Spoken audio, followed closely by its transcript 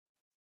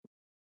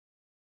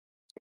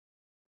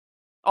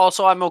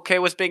Also, I'm okay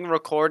with being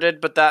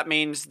recorded, but that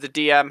means the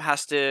DM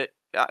has to...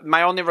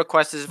 my only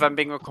request is if I'm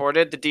being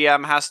recorded, the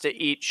DM has to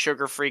eat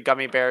sugar-free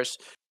gummy bears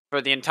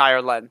for the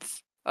entire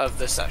length of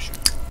the session.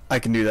 I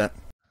can do that.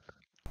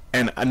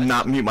 And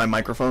not mute my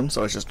microphone,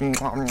 so it's just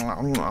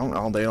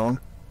all day long.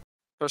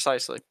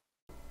 Precisely.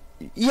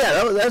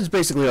 Yeah, that's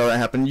basically all that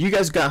happened. You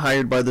guys got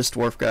hired by this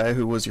dwarf guy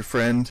who was your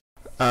friend.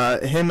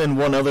 Him and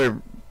one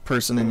other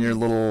person in your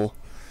little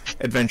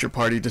adventure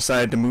party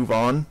decided to move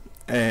on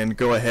and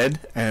go ahead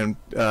and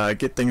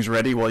get things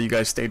ready while you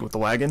guys stayed with the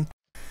wagon.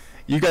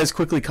 You guys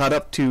quickly caught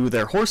up to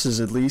their horses,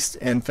 at least,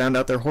 and found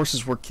out their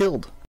horses were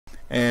killed.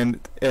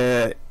 And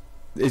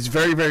it's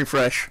very, very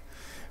fresh,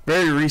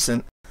 very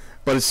recent.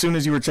 But as soon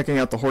as you were checking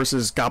out the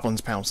horses,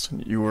 goblins pounced.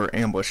 You were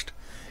ambushed.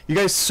 You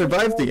guys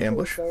survived the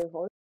ambush.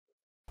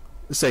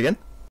 Say again?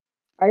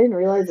 I didn't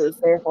realize it was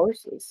their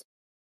horses.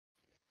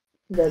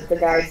 The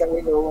guys that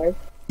we were with.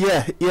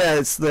 Yeah,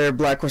 it's their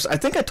black horse. I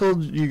think I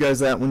told you guys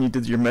that when you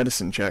did your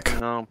medicine check.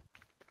 No,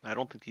 I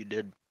don't think you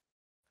did.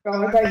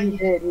 Oh, I thought you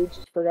did. We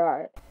just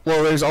forgot.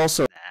 Well, there's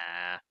also...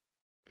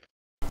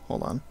 Nah.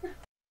 Hold on.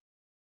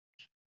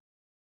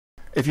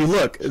 If you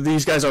look,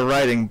 these guys are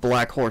riding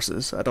black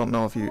horses. I don't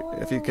know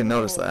if you can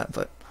notice that,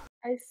 but...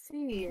 I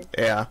see.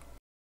 Yeah.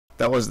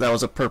 That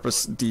was a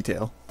purpose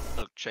detail.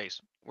 Look,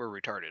 Chase, we're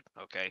retarded,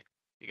 okay?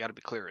 You gotta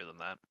be clearer than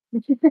that.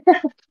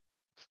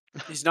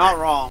 He's not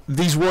wrong.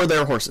 These were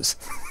their horses.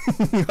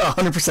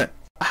 100%.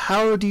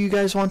 How do you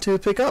guys want to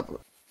pick up?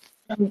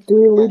 Do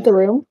we loot the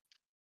room?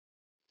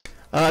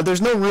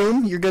 There's no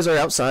room. You guys are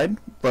outside,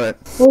 but...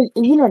 Well,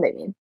 you know what I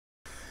mean.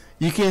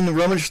 You can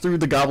rummage through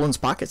the goblins'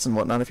 pockets and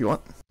whatnot if you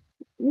want.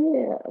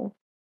 Yeah.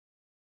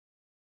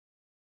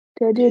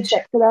 Do I do a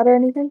check for that or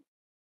anything?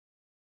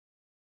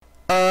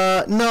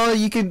 No,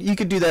 you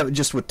could do that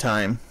just with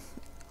time.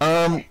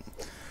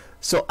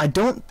 So I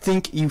don't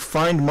think you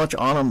find much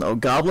on them, though.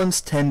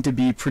 Goblins tend to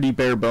be pretty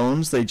bare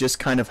bones. They just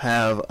kind of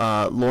have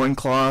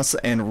loincloths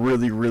and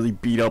really, really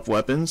beat-up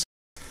weapons.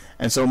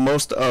 And so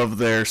most of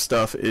their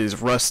stuff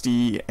is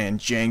rusty and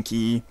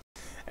janky,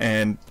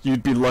 and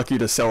you'd be lucky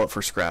to sell it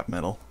for scrap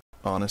metal,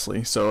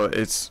 honestly. So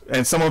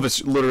and some of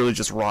it's literally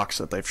just rocks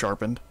that they've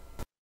sharpened.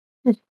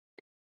 Well,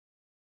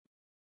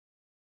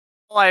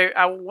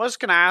 I was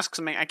gonna ask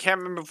something. I can't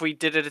remember if we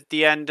did it at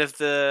the end of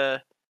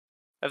the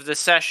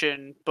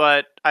session,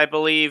 but I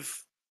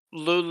believe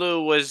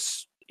Lulu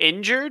was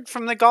injured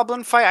from the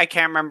goblin fight. I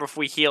can't remember if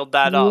we healed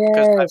that up.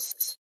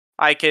 Yes.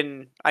 I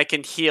can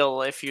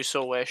heal if you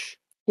so wish.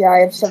 Yeah, I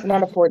have 7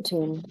 out of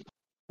 14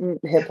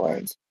 hit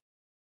points.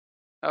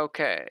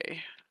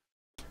 Okay.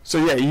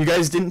 So yeah, you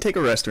guys didn't take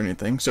a rest or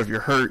anything, so if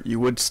you're hurt, you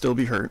would still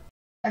be hurt.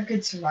 A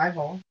good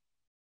survival.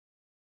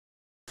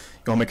 You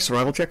want to make a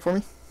survival check for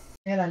me?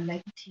 I got a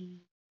 19.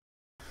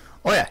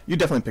 Oh yeah, you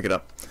definitely pick it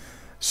up.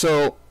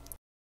 So,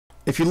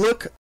 if you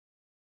look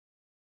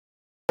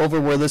over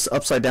where this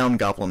upside-down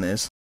goblin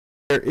is,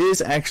 there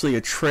is actually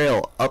a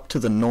trail up to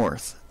the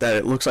north that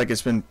it looks like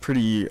it's been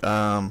pretty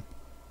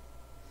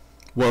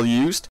well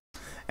used,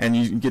 and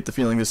you get the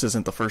feeling this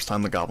isn't the first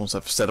time the goblins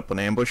have set up an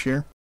ambush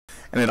here.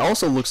 And it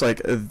also looks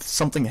like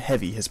something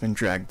heavy has been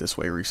dragged this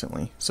way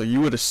recently, so you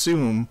would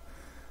assume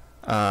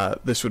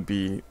this would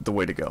be the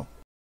way to go.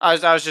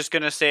 I was just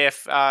gonna say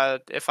if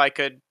I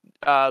could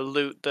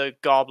loot the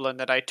goblin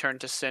that I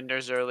turned to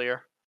cinders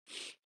earlier.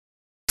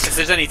 If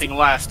there's anything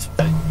left.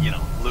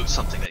 Loot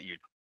something that you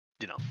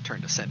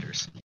turn to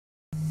cinders.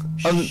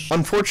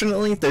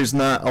 Unfortunately, there's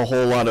not a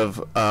whole lot of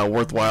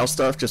worthwhile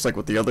stuff, just like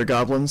with the other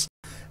goblins.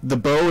 The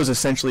bow is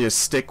essentially a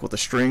stick with a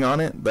string on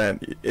it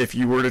that if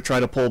you were to try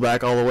to pull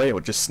back all the way, it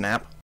would just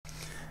snap.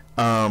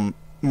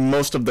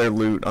 Most of their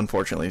loot,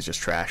 unfortunately, is just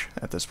trash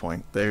at this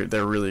point.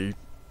 They're really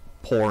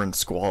poor and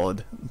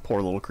squalid,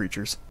 poor little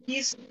creatures.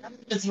 Use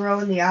to throw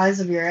in the eyes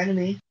of your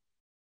enemy.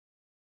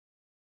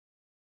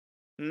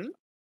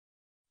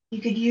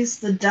 You could use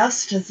the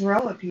dust to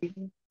throw at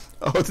people.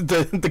 Oh,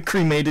 the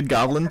cremated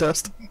goblin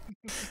dust?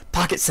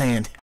 Pocket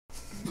sand.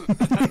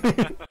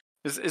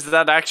 Is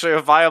that actually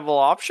a viable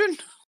option?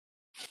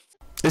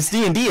 It's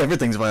D&D,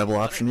 everything's a viable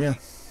option, yeah.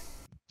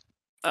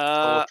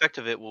 The effect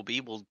of it will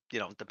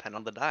depend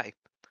on the die.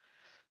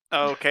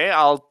 Okay,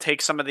 I'll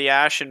take some of the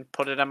ash and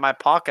put it in my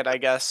pocket, I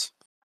guess.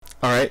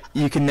 Alright,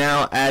 you can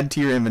now add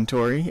to your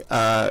inventory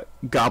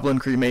goblin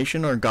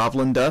cremation or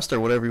goblin dust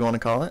or whatever you want to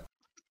call it.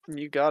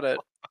 You got it.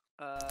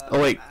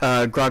 Oh wait,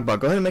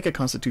 Grogbog, go ahead and make a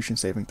constitution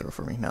saving throw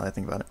for me, now that I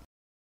think about it.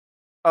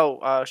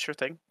 Oh, sure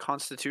thing.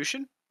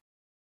 Constitution?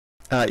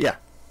 Yeah.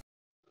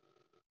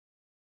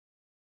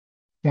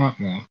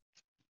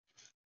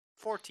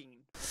 14.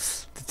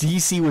 The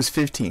DC was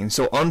 15,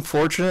 so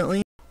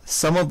unfortunately,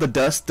 some of the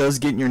dust does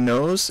get in your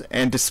nose,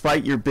 and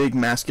despite your big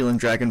masculine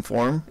dragon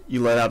form,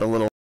 you let out a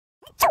little...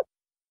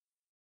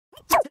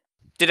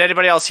 Did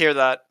anybody else hear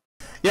that?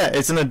 Yeah,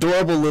 it's an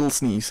adorable little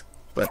sneeze,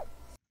 but...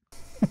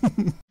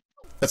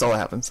 That's all that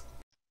happens.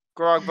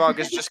 Grogbog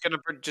is just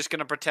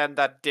gonna pretend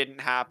that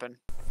didn't happen.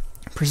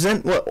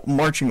 Present what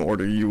marching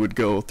order you would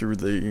go through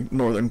the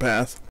northern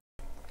path.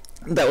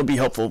 That would be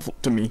helpful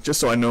to me, just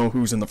so I know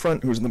who's in the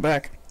front, who's in the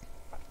back.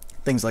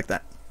 Things like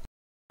that.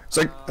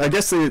 So I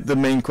guess the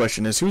main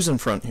question is, who's in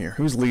front here?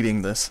 Who's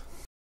leading this?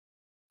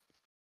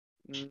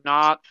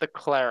 Not the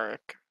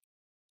cleric.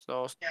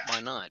 So Why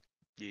not?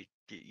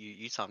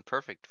 You sound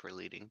perfect for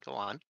leading. Go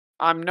on.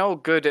 I'm no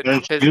good at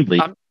That's good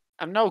lead.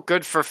 I'm no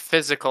good for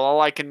physical.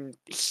 All I can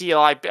heal.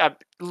 I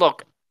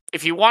look.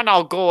 If you want,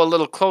 I'll go a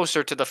little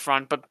closer to the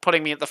front. But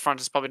putting me at the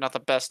front is probably not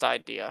the best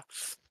idea.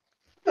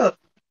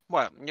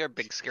 Well, you're a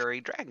big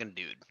scary dragon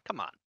dude. Come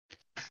on.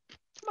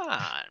 Come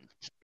on.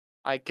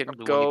 I can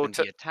Probably won't go even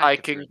to be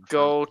attacked if you're in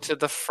front. to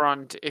the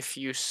front if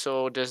you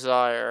so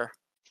desire.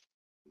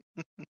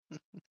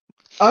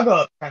 I'll go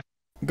up front.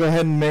 Go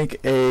ahead and make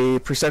a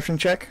perception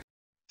check.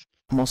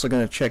 I'm also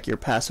going to check your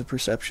passive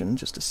perception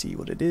just to see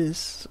what it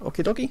is.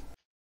 Okie dokie.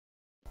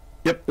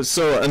 Yep,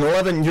 so an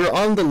 11, you're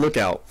on the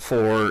lookout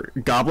for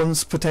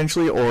goblins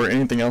potentially or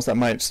anything else that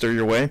might stir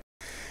your way.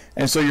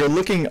 And so you're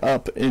looking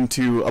up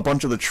into a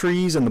bunch of the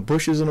trees and the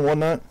bushes and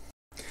whatnot.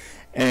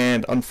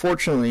 And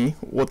unfortunately,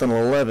 with an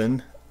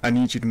 11, I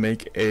need you to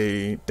make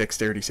a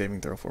dexterity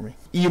saving throw for me.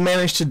 You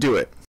managed to do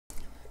it.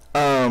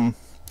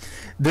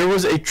 There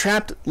was a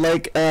trapped,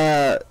 like,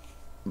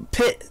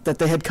 pit that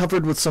they had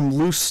covered with some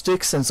loose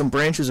sticks and some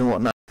branches and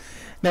whatnot.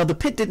 Now, the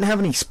pit didn't have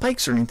any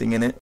spikes or anything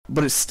in it,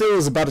 but it still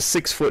is about a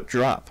 6-foot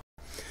drop.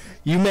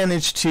 You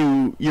managed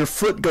to, your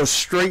foot goes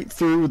straight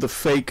through the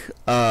fake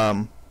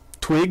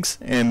twigs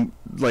and,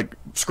 like,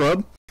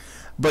 scrub,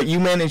 but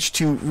you managed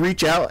to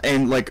reach out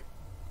and, like,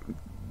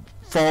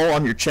 fall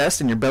on your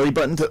chest and your belly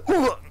button to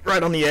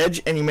right on the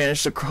edge, and you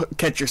managed to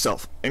catch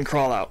yourself and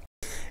crawl out.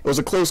 It was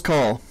a close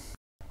call,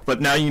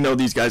 but now you know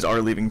these guys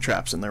are leaving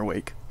traps in their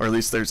wake, or at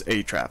least there's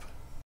a trap.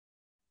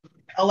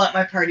 I'll let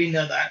my party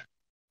know that.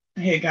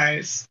 Hey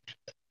guys,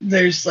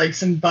 there's like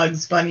some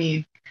Bugs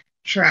Bunny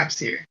traps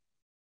here.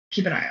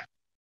 Keep an eye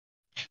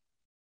out.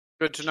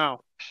 Good to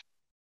know.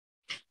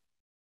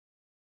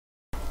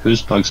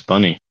 Who's Bugs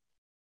Bunny?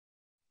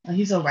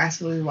 He's a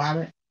rascally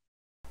rabbit.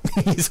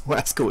 He's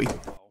wascally.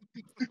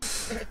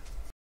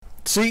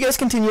 So you guys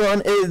continue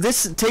on.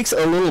 This takes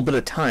a little bit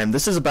of time.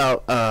 This is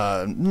about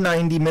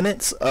 90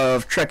 minutes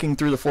of trekking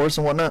through the forest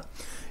and whatnot.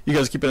 You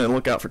guys keeping a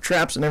lookout for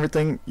traps and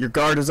everything. Your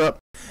guard is up.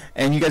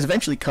 And you guys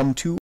eventually come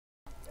to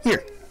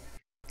here.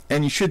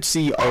 And you should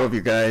see all of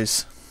your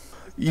guys.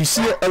 You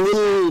see a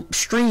little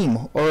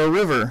stream or a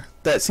river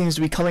that seems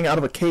to be coming out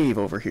of a cave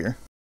over here.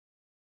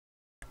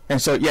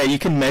 And so, yeah, you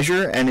can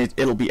measure and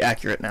it'll be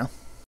accurate now.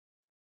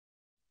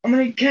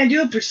 Can I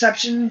do a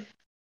perception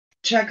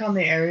check on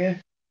the area?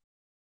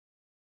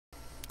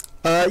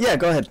 Yeah,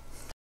 go ahead.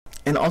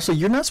 And also,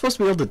 you're not supposed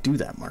to be able to do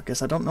that,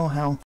 Marcus. I don't know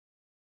how.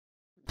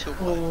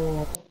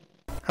 Oh.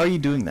 How are you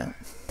doing that?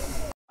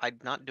 I'm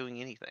not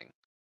doing anything.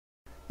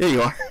 Yeah,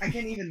 you are. I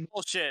can't even.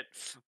 Bullshit.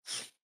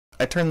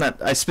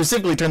 I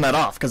specifically turned that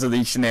off because of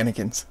these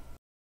shenanigans.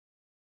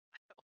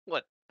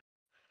 What?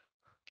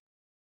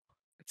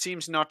 It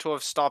seems not to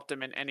have stopped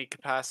him in any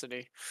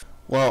capacity.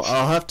 Well,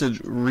 I'll have to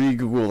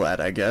re-Google that,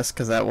 I guess,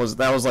 because that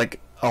was like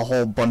a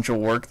whole bunch of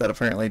work that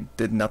apparently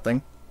did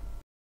nothing.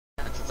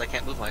 And since I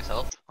can't move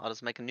myself, I'll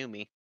just make a new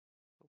me.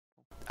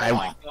 Oh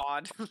my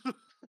god.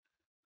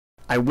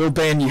 I will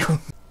ban you.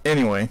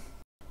 Anyway,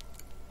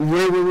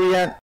 where were we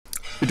at?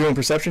 You're doing a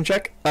perception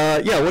check?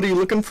 Yeah, what are you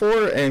looking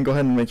for? And go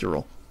ahead and make your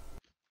roll.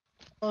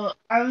 Well,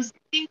 I was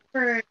looking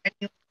for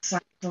any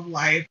signs of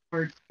life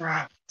or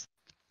traps,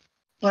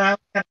 but I only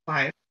got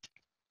 5.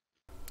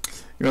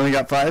 You only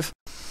got 5?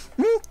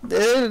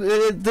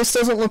 This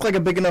doesn't look like a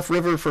big enough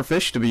river for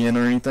fish to be in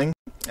or anything.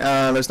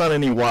 There's not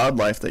any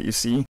wildlife that you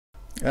see.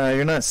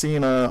 You're not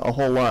seeing a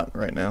whole lot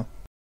right now.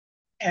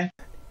 Yeah.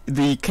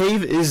 The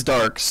cave is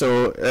dark,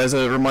 so as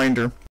a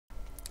reminder,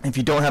 if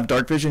you don't have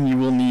dark vision, you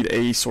will need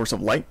a source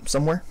of light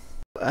somewhere.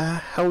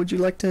 How would you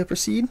like to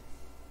proceed?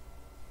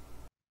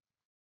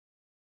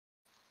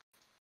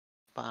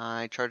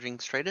 By charging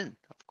straight in,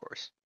 of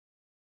course.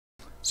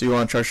 So you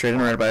want to charge straight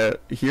in right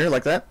about here,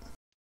 like that?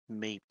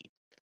 Maybe.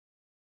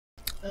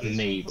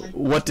 Maybe.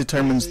 What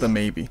determines the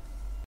maybe?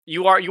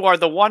 You are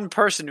the one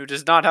person who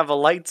does not have a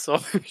light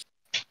source.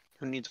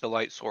 Who needs a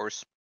light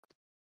source?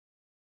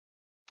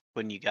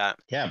 When you got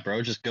Yeah,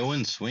 bro, just go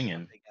in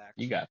swinging.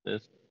 You got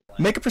this.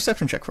 Make a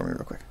perception check for me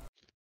real quick.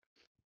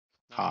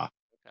 Ha.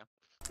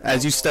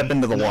 As you step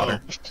into the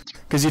water.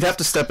 Because you'd have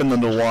to step into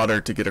the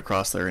water to get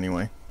across there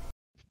anyway.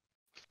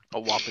 a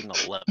whopping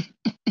 11.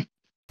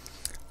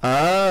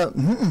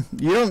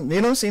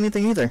 You don't see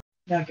anything either.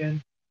 Not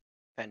good.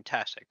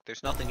 Fantastic.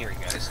 There's nothing here,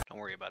 guys. Don't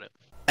worry about it.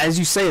 As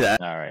you say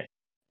that, All right.